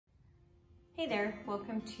Hey there,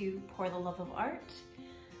 welcome to Pour the Love of Art.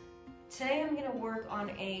 Today I'm gonna work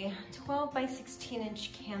on a 12 by 16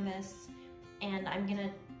 inch canvas, and I'm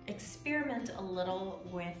gonna experiment a little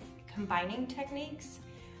with combining techniques.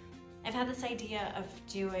 I've had this idea of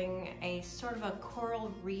doing a sort of a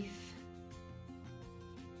coral reef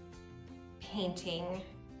painting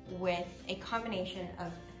with a combination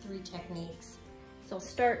of 3 techniques. So I'll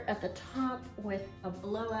start at the top with a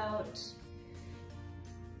blowout.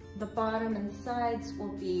 The bottom and sides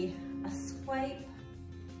will be a swipe,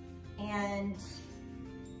 and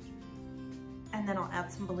then I'll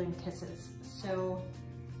add some balloon kisses. So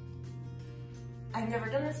I've never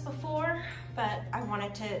done this before, but I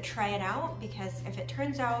wanted to try it out because if it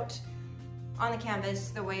turns out on the canvas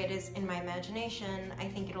the way it is in my imagination, I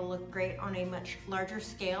think it'll look great on a much larger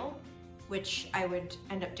scale, which I would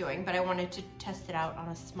end up doing, but I wanted to test it out on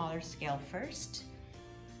a smaller scale first.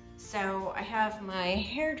 So I have my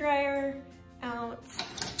hairdryer out,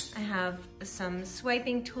 I have some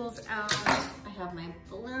swiping tools out, I have my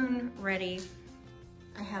balloon ready,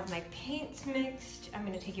 I have my paints mixed. I'm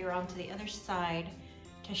gonna take you around to the other side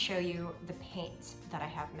to show you the paints that I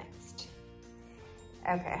have mixed.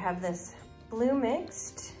 Okay, I have this blue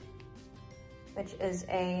mixed, which is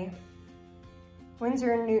a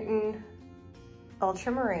Winsor & Newton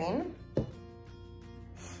Ultramarine.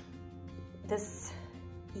 This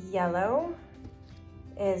yellow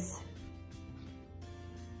is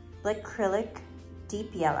Acrylic Deep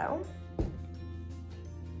Yellow.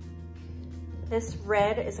 This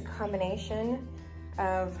red is a combination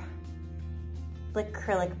of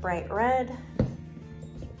Acrylic Bright Red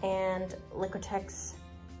and Liquitex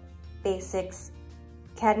Basics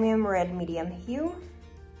Cadmium Red Medium Hue.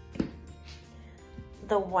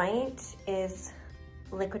 The white is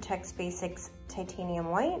Liquitex Basics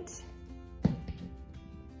Titanium White.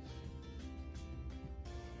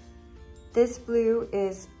 This blue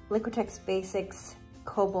is Liquitex Basics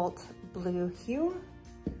Cobalt Blue Hue.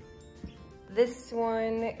 This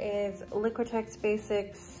one is Liquitex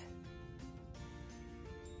Basics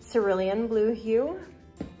Cerulean Blue Hue.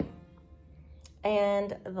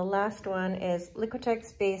 And the last one is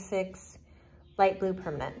Liquitex Basics Light Blue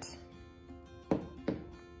Permanent.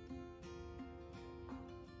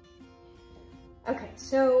 Okay,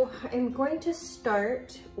 so I'm going to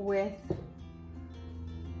start with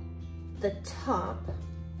the top,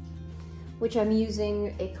 which I'm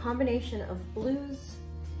using a combination of blues,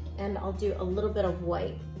 and I'll do a little bit of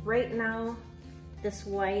white. Right now, this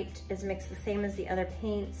white is mixed the same as the other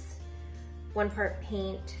paints. 1 part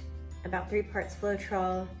paint, about 3 parts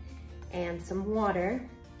Floetrol, and some water.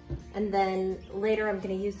 And then later I'm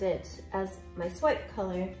gonna use it as my swipe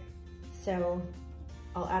color, so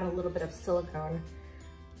I'll add a little bit of silicone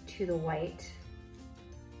to the white.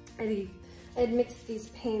 I had mixed these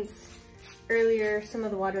paints earlier. Some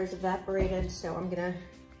of the water is evaporated, so I'm gonna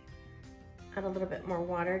add a little bit more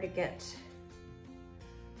water to get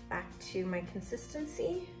back to my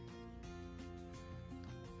consistency.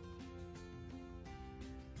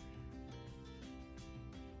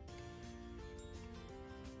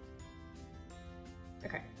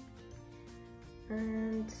 Okay,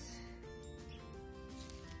 and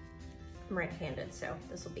I'm right-handed, so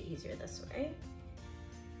this will be easier this way.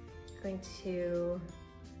 I'm going to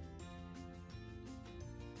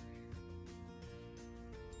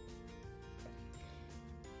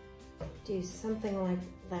do something like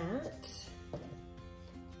that.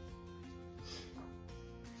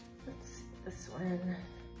 This one,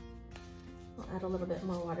 I'll add a little bit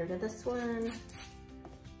more water to this one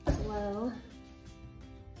as well.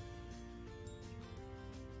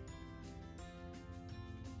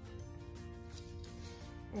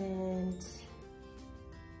 And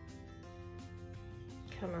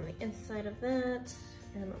come on the inside of that,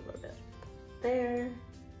 and a little bit there.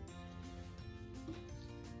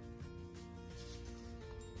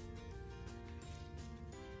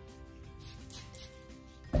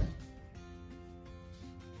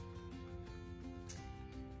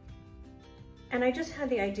 And I just had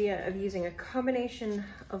the idea of using a combination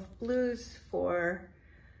of blues for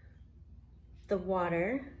the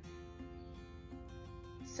water.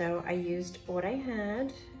 So I used what I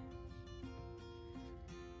had.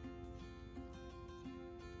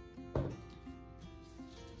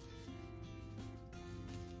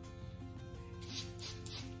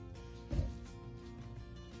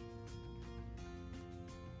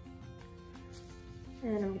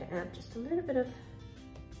 And I'm gonna add just a little bit of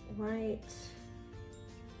white.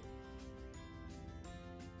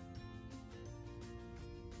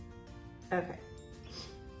 Okay.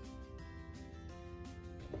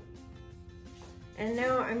 and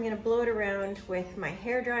now I'm gonna blow it around with my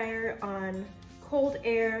hairdryer on cold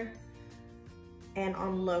air and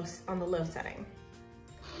on the low setting.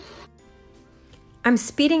 I'm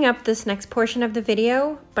speeding up this next portion of the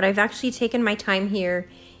video, but I've actually taken my time here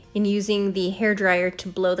in using the hairdryer to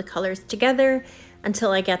blow the colors together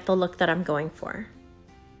until I get the look that I'm going for.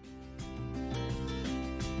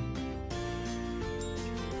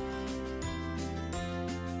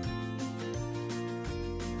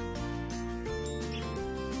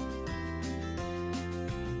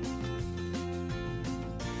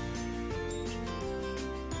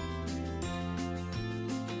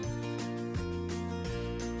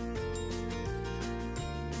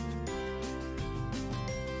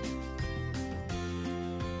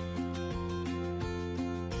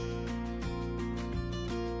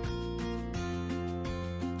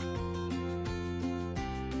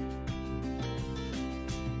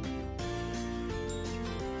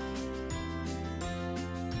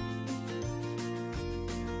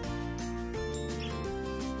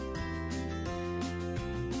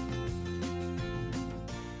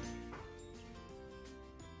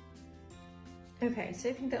 Okay, so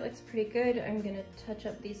I think that looks pretty good. I'm gonna touch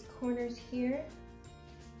up these corners here.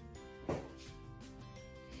 I'm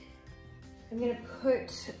gonna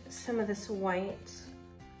put some of this white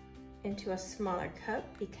into a smaller cup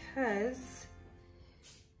because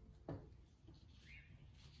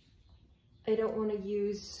I don't wanna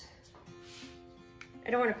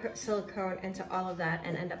put silicone into all of that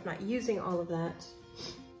and end up not using all of that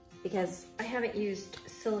because I haven't used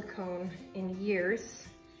silicone in years.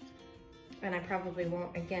 And I probably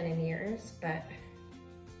won't again in years, but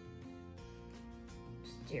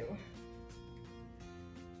just do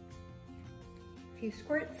a few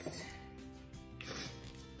squirts.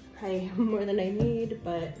 Probably more than I need,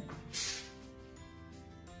 but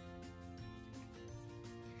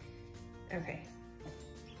okay.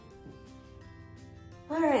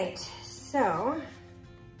 All right, so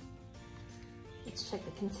let's check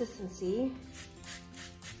the consistency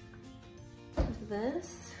of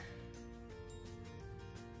this.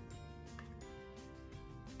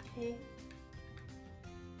 Okay.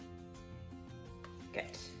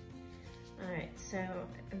 Good. All right, so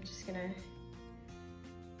I'm just gonna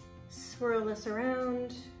swirl this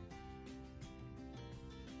around.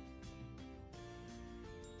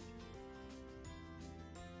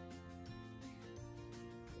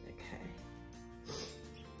 Okay.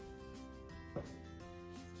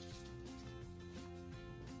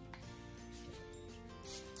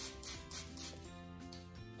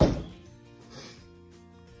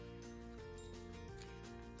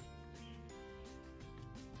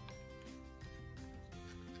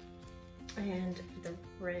 And the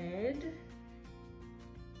red.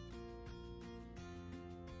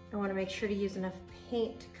 I want to make sure to use enough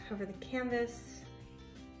paint to cover the canvas.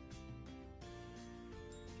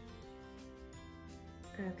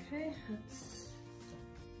 Okay, that's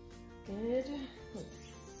good. Let's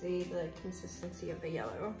see the consistency of the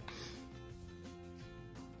yellow.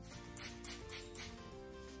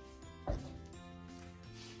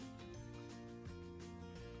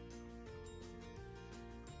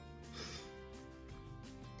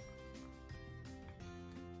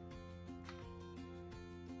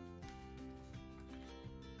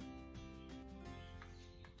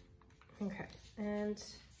 Okay, and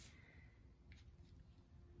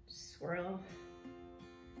swirl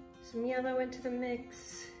some yellow into the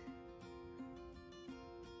mix.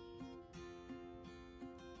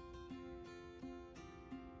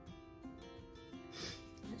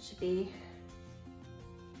 That should be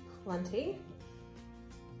plenty.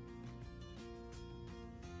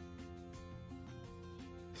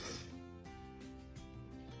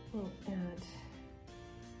 And add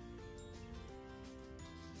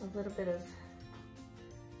a little bit of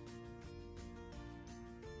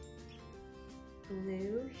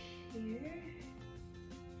blue here.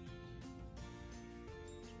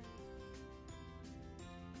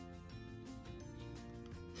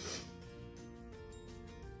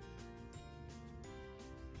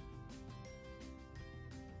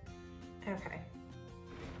 Okay.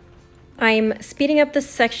 I'm speeding up this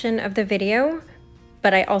section of the video,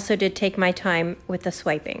 but I also did take my time with the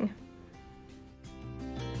swiping.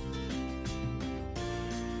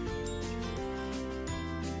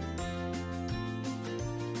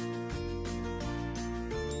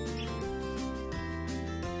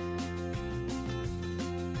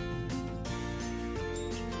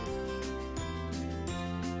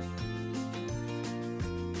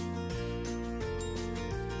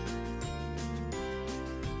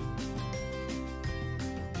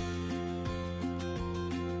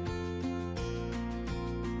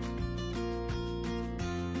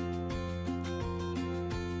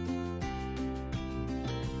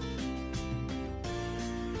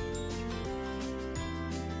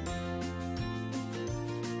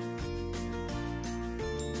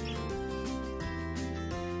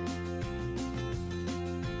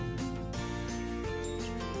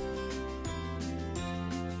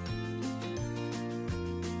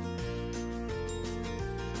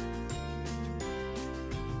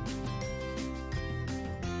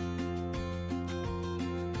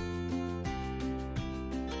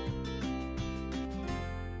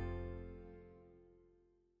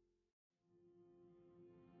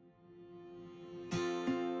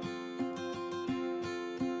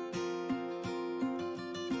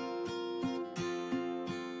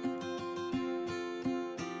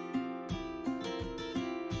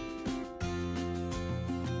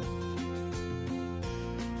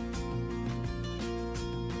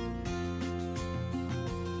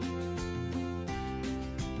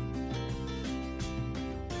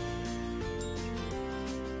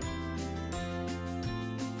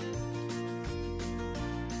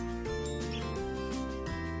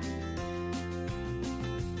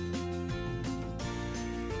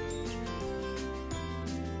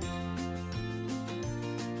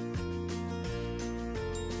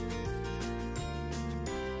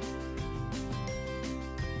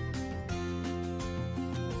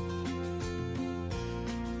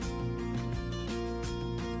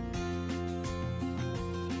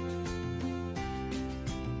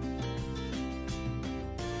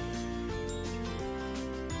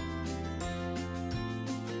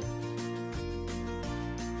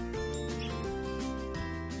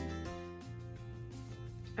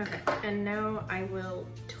 Okay, and now I will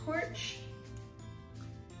torch.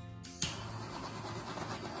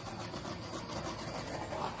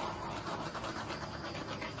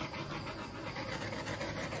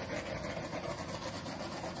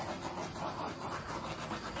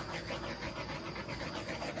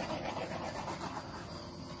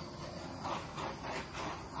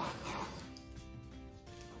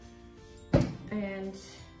 And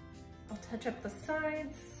I'll touch up the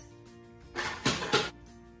sides.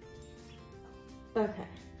 Okay.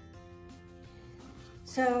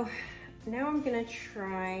 So now I'm gonna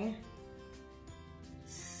try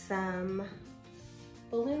some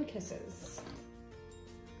balloon kisses.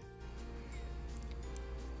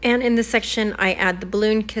 And in this section, I add the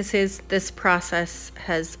balloon kisses. This process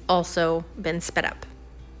has also been sped up.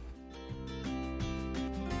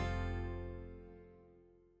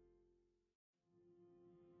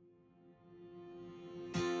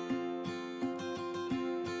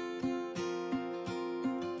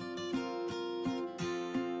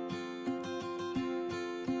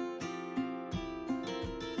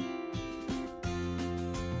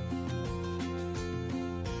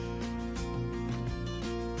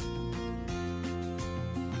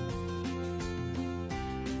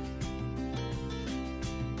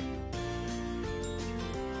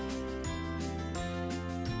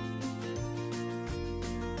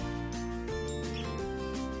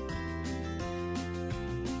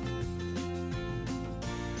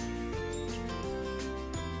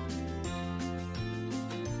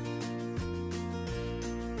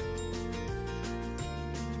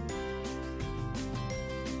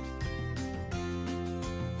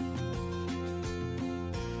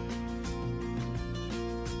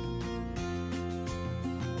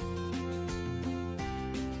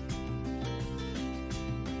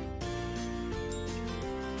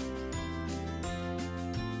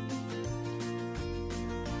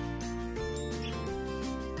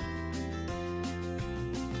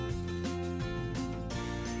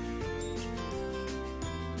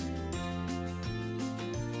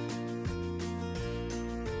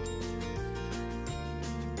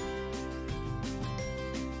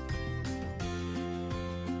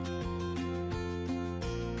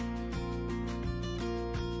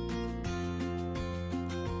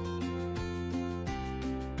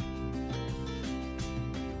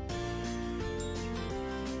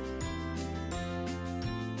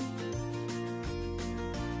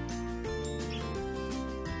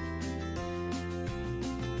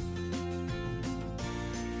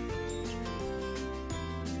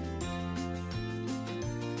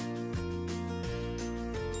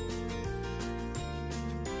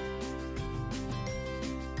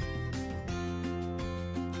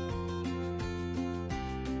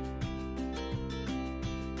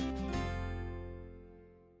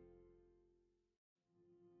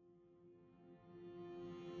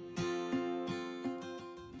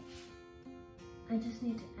 I just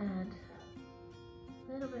need to add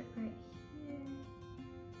a little bit right here.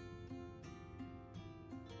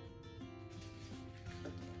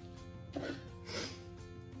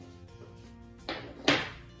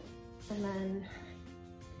 And then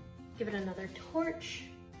give it another torch.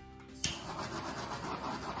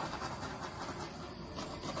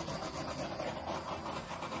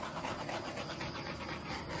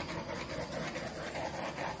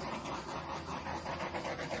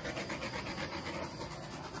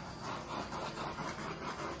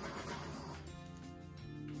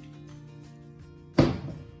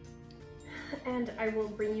 And I will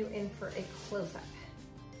bring you in for a close-up.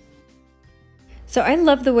 So I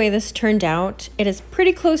love the way this turned out. It is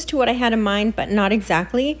pretty close to what I had in mind, but not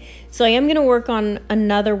exactly. So I am gonna work on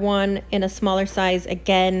another one in a smaller size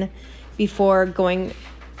again before going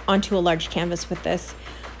onto a large canvas with this.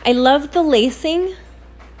 I love the lacing,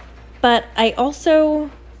 but I also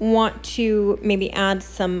want to maybe add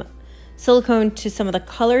some silicone to some of the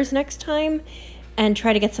colors next time and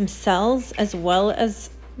try to get some cells as well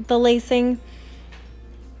as the lacing.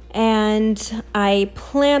 And I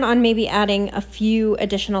plan on maybe adding a few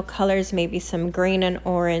additional colors, maybe some green and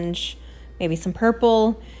orange, maybe some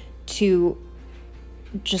purple, to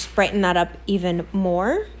just brighten that up even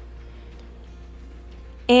more.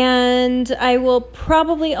 And I will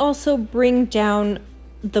probably also bring down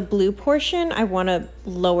the blue portion. I want to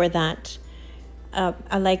lower that.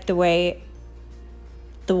 I like the way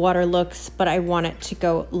the water looks, but I want it to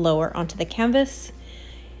go lower onto the canvas.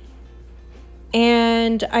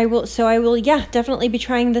 And I will, yeah, definitely be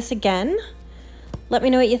trying this again. Let me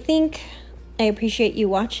know what you think. I appreciate you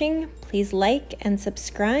watching. Please like and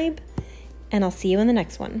subscribe, and I'll see you in the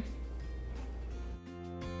next one.